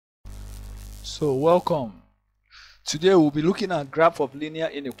So welcome. Today we'll be looking at graph of linear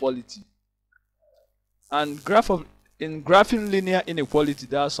inequality. And in graphing linear inequality,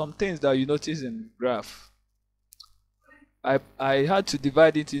 there are some things that you notice in graph. I had to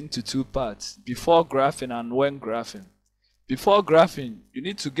divide it into two parts, before graphing and when graphing. Before graphing, you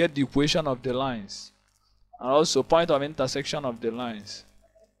need to get the equation of the lines and also point of intersection of the lines.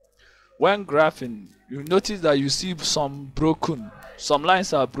 When graphing, you notice that you see some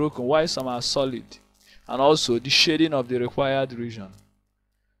lines are broken while some are solid, and also the shading of the required region.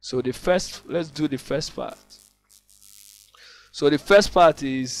 So let's do the first part. So the first part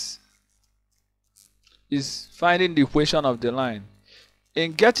is finding the equation of the line.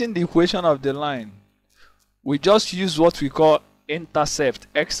 In getting the equation of the line, we just use what we call intercept,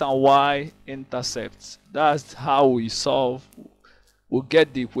 x and y intercepts. That's how we'll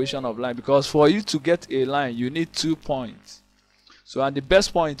get the equation of line, because for you to get a line you need 2 points. So and the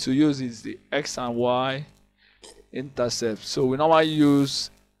best point to use is the x and y intercept. So we normally use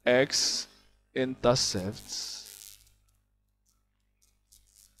x intercepts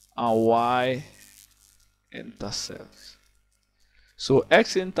and y intercepts. So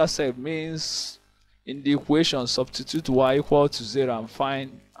x intercept means in the equation substitute y equal to 0 and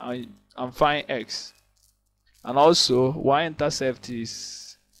find x. And also y-intercept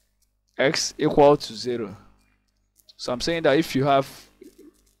is x equal to 0. So I'm saying that if you have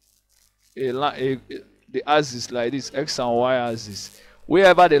the axis like this, x and y axis,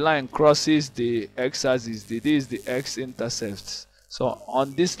 wherever the line crosses the x-axis, this is the x-intercept. So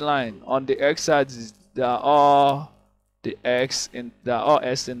on this line, on the x-axis, they are all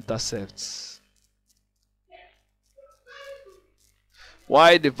s-intercepts.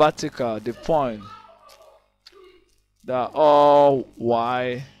 While the vertical, the point, they are all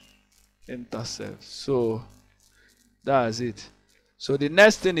y-intercepts. So that's it. So the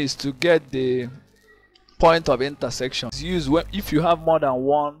next thing is to get the point of intersection. It's used if you have more than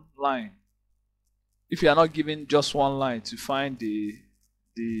one line. If you are not given just one line, to find the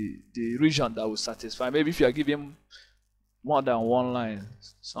region that will satisfy. Maybe if you are given more than one line,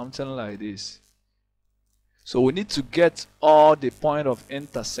 something like this. So we need to get all the point of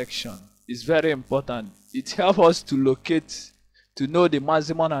intersection. It's very important. It helps us to know the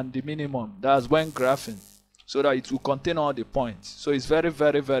maximum and the minimum. That's when graphing, so that it will contain all the points. So it's very,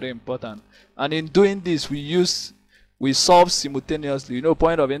 very, very important. And in doing this, we solve simultaneously.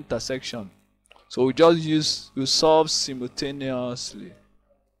 Point of intersection. So we solve simultaneously.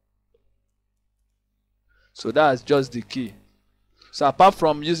 So that's just the key. So apart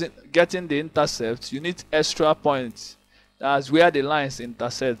from getting the intercept, you need extra points. That's where the lines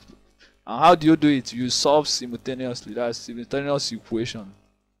intersect. And how do you do it? You solve simultaneously. That's simultaneous equation.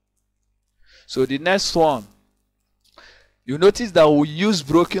 So the next one, you notice that we use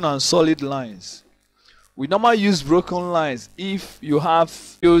broken and solid lines. We normally use broken lines if you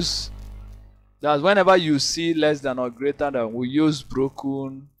that's whenever you see less than or greater than, we use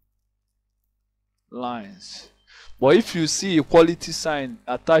broken lines. But if you see equality sign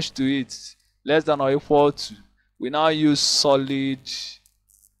attached to it, less than or equal to, we now use solid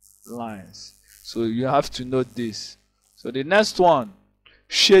lines. So you have to note this. So the next one,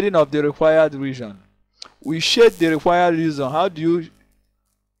 shading of the required region. We shade the required region. How do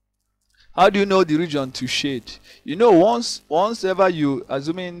you know the region to shade? Once ever you,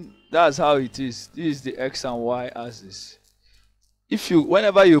 assuming that's how it is, this is the x and y axis.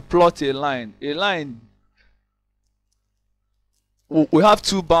 Whenever you plot a line, we have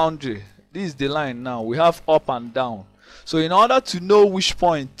two boundaries. This is the line now. We have up and down. So in order to know which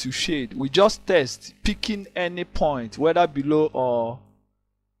point to shade, we just test picking any point, whether below or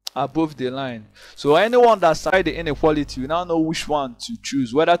above the line. So anyone that's inside the inequality, you now know which one to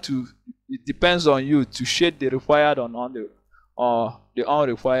choose, it depends on you to shade the required or the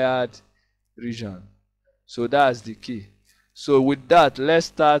unrequired region. So that's the key. So with that,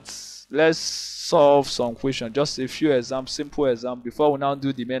 let's solve some questions, just a few examples, simple examples, before we now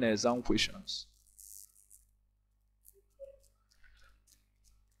do the main exam questions.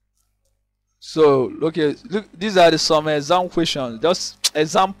 So look, these are some exam questions, just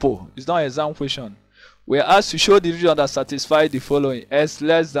example. It's not exam question. We are asked to show the region that satisfies the following: s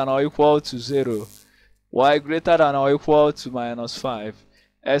less than or equal to 0, y greater than or equal to -5,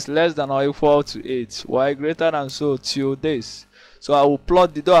 s less than or equal to 8, y greater than so till this. So I will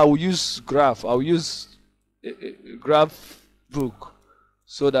plot I will use graph. I will use a graph book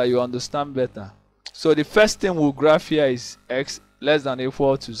so that you understand better. So the first thing we'll graph here is x less than or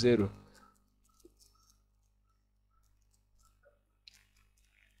equal to 0.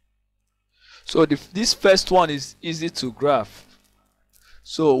 So this first one is easy to graph.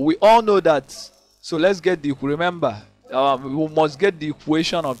 So we all know that So let's get the, remember, we must get the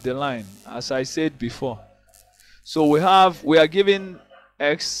equation of the line, as I said before. So we are given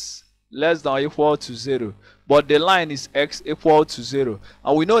x less than or equal to 0, but the line is x equal to 0,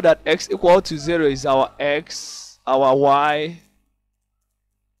 and we know that x equal to 0 is our x, our y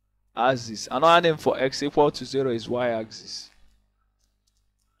axis. Another name for x equal to 0 is y axis.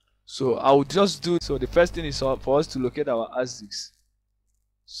 So I will just do, so the first thing is for us to locate our axis.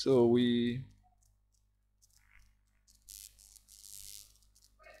 So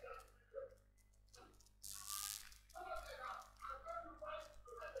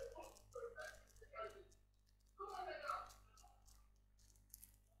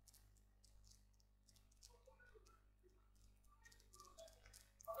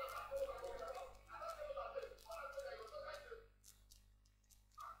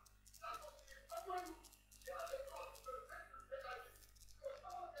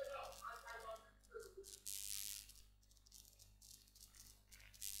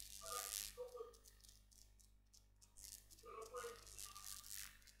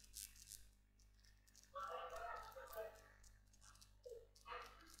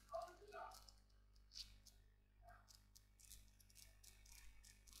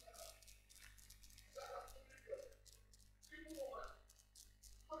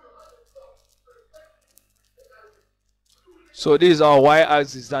So this is our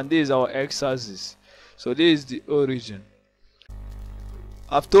y-axis and this is our x-axis. So this is the origin.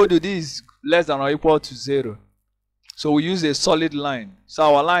 I've told you this is less than or equal to 0. So we use a solid line. So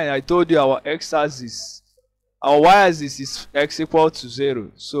our line, I told you our x-axis, our y-axis is x equal to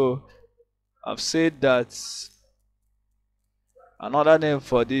 0. So I've said that another name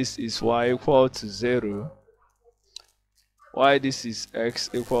for this is y equal to 0. Why this is x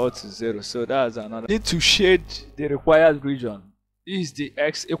equal to 0. So that's another. Need to shade the required region. This is the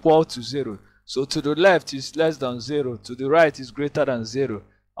x equal to 0. So to the left is less than 0. To the right is greater than 0.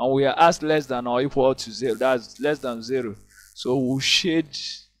 And we are asked less than or equal to 0. That's less than 0. So we'll shade,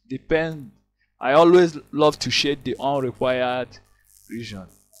 depend. I always love to shade the unrequired region.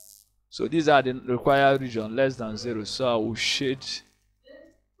 So these are the required region, less than 0. So I will shade.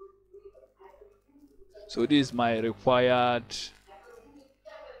 So this is my required.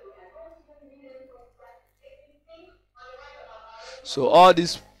 So all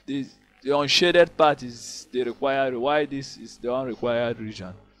this, the unshaded part is the required. Why this is the unrequired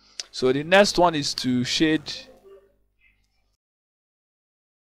region. So the next one is to shade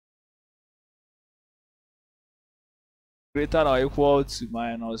greater than or equal to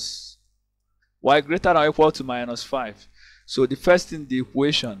minus y greater than or equal to minus 5. So the first in the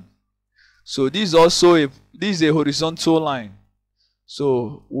equation. So this is also this is a horizontal line.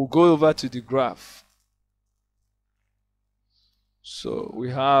 So we'll go over to the graph. So we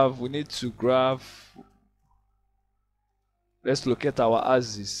need to graph. Let's locate our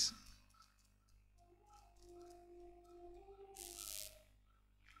axis.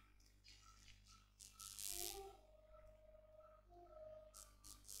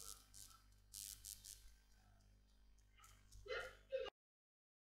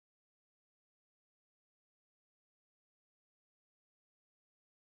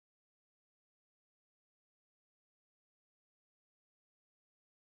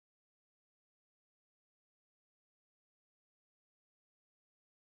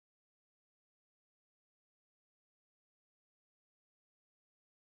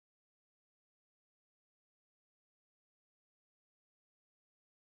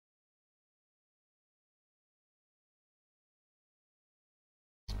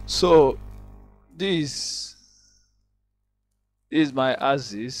 So this is my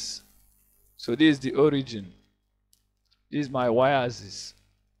axis. So this is the origin. This is my y-axis.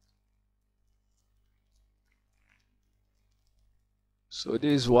 So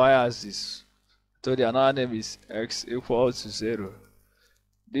this is y-axis. So the another name is x equal to 0.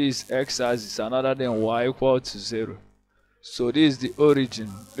 This is x-axis. Another name y equal to 0. So this is the origin.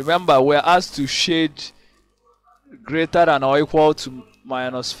 Remember, we're asked to shade greater than or equal to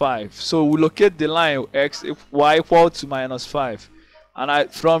minus 5. So we locate the line x y equal to minus 5.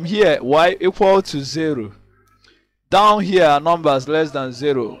 And from here, y equal to 0. Down here are numbers less than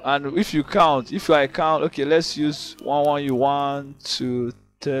 0. And if I count, okay, let's use 1, 2,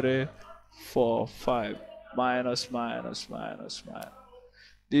 3, 4, 5. Minus.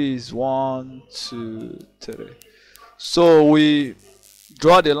 This is 1, 2, 3. So we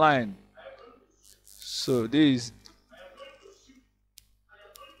draw the line. So this is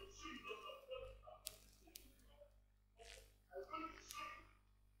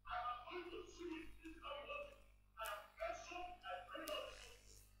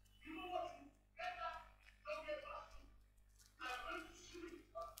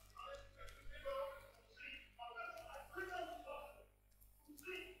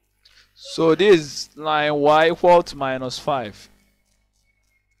So this line y equal to minus 5.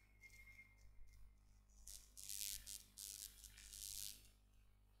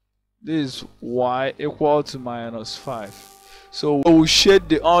 This is y equal to minus 5. So we will shade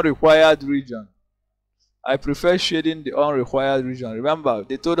the unrequired region. I prefer shading the unrequired region. Remember,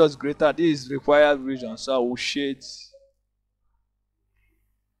 they told us greater. This is required region, so I will shade.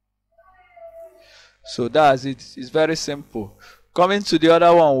 So that's it. It's very simple. Coming to the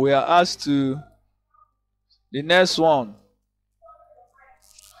other one, we are asked to the next one,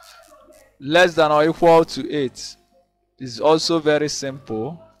 less than or equal to 8. This is also very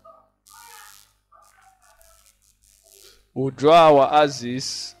simple. We'll draw our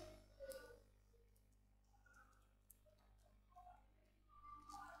axis.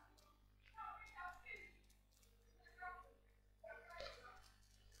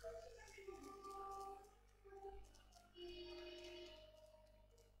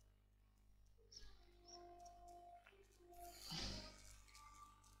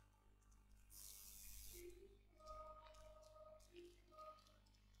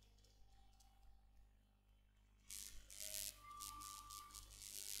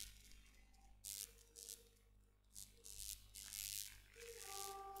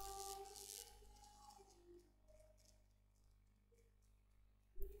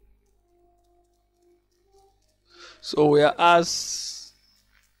 So we are asked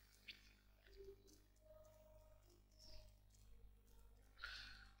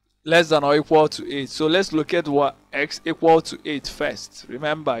less than or equal to 8. So let's look at what x equal to 8 first.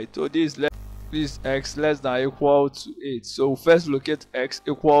 Remember, I told this x less than or equal to 8. So first look at x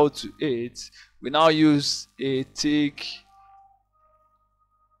equal to 8. We now use a tick.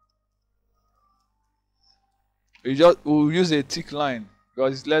 We'll use a tick line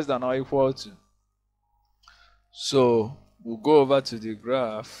because it's less than or equal to. So we'll go over to the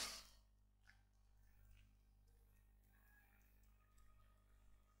graph.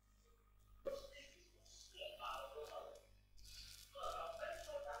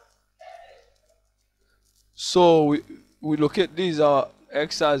 So we locate these are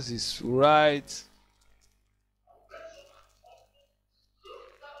x-axis, right?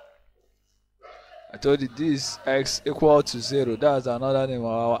 I told you this x equal to 0. That's another name of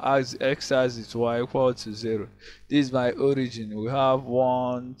our x-axis, y equal to 0. This is my origin. We have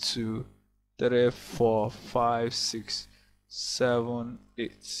 1, 2, 3, 4, 5, 6, 7, 8.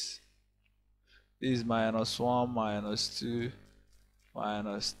 This is minus 1, minus 2,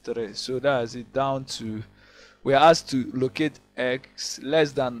 minus 3. So that's it down to, we are asked to locate x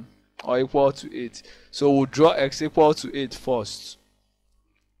less than or equal to 8. So we'll draw x equal to 8 first.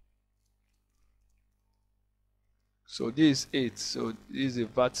 So this is 8. So this is a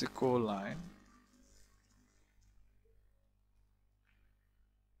vertical line.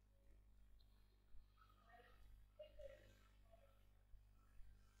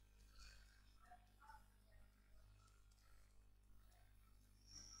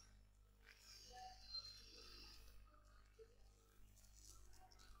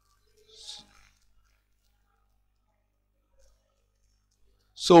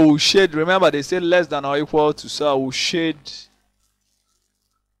 So we'll shade, remember they say less than or equal to, so we'll shade.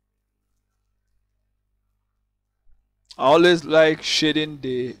 I always like shading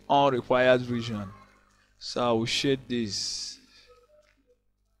the unrequired region. So I will shade this.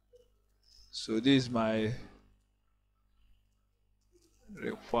 So this is my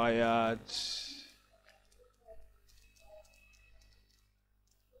required.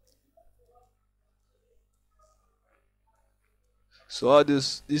 So all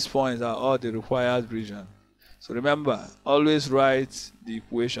these points are all the required region. So remember, always write the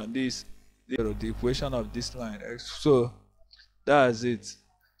equation. This the equation of this line. So that's it.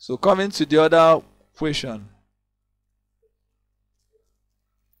 So coming to the other equation.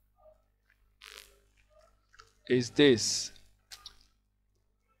 Is this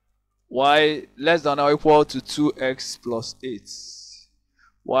y less than or equal to 2x plus 8.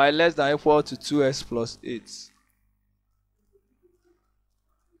 Y less than or equal to 2x plus 8.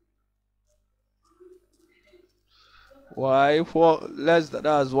 Y equal less than,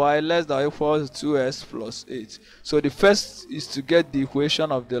 that's y less than or equal to 2x plus 8. So the first is to get the equation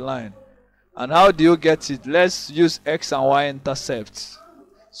of the line. And how do you get it? Let's use x and y intercepts.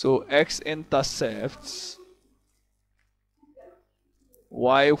 So x intercepts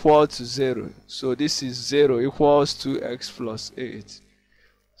y equal to 0. So this is 0 equals 2x plus 8.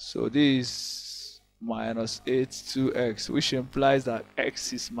 So this is minus 8 2x, which implies that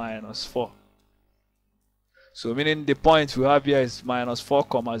x is minus 4. So meaning the point we have here is minus 4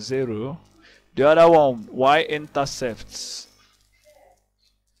 comma 0. The other one, y intercepts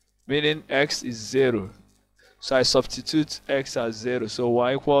meaning x is 0. So I substitute x as 0. So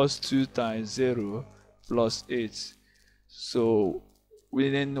y equals 2 times 0 plus 8. So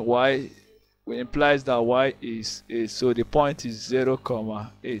meaning y implies that y is 8. So the point is 0,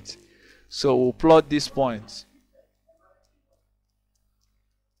 8. So we'll plot this point.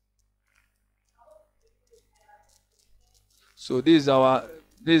 So this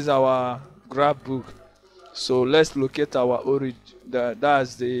is our graph book. So let's locate our origin.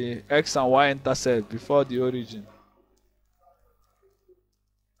 That's the x and y intercept before the origin.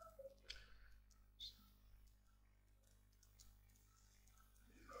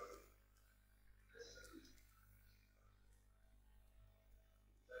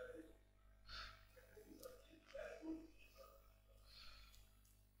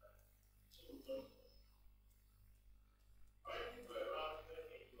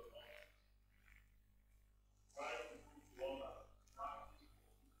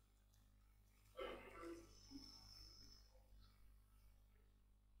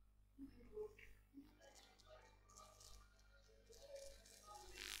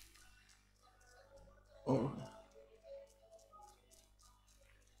 Oh.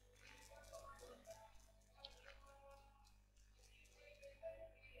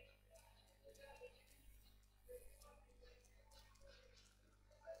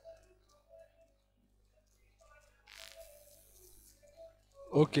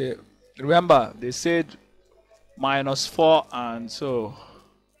 Okay, remember they said -4, and so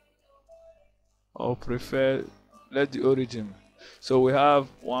I'll prefer let the origin. So we have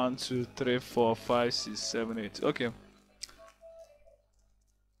 1, 2, 3, 4, 5, 6, 7, 8. Okay.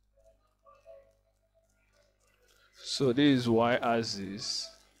 So this is y axis.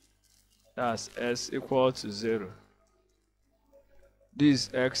 That's s equal to 0. This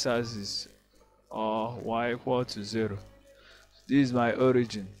is x axis, or y equal to 0. This is my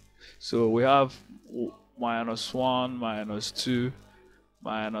origin. So we have -1, -2,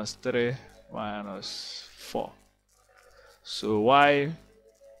 -3, -4. So y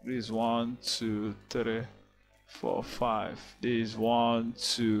this is 1, 2, 3, 4, 5. This is 1,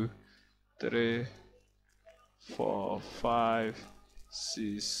 2, 3, 4, 5,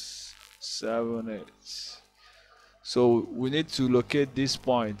 6, 7, 8. So we need to locate this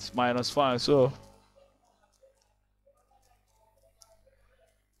point, -5.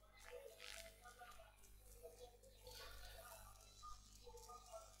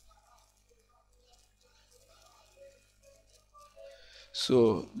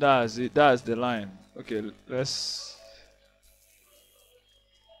 So that's it. That's the line. Okay, let's.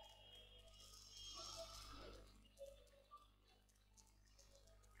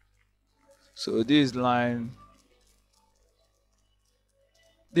 So this line.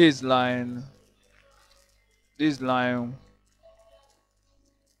 This line.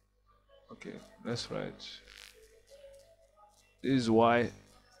 Okay, let's write. This is y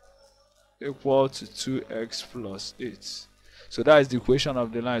equal to 2x plus 8. So that is the equation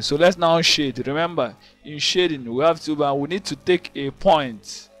of the line. So let's now shade. Remember, in shading we need to take a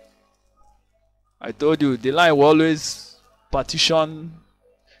point. I told you the line will always partition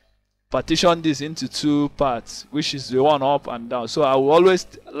this into two parts, which is the one up and down. So I will always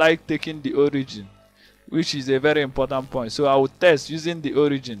like taking the origin, which is a very important point. So I will test using the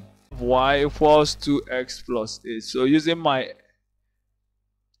origin. Y equals 2x plus 8. So using my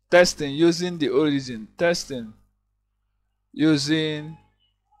testing using the origin, using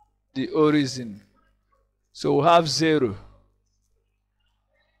the origin. So we have 0.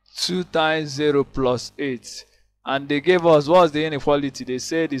 2 times 0 plus 8. And they gave us, what's the inequality? They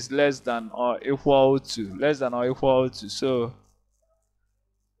said it's less than or equal to. Less than or equal to. So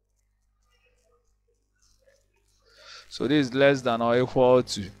this is less than or equal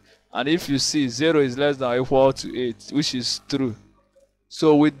to. And if you see 0 is less than or equal to 8, which is true.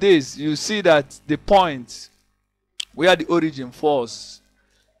 So with this, you see that the point where the origin falls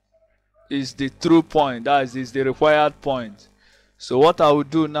is the true point. That is the required point. So what I will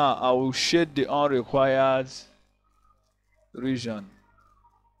do now, I will shade the unrequired region.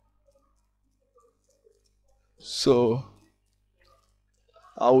 So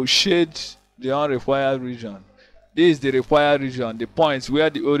I will shade the unrequired region. This is the required region, the points where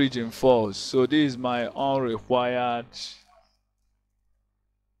the origin falls. So this is my unrequired.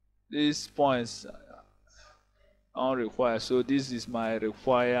 These points unrequired. So this is my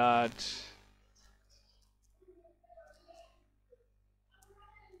required.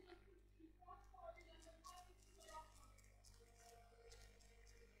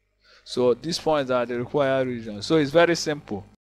 So these points are the required region. So it's very simple.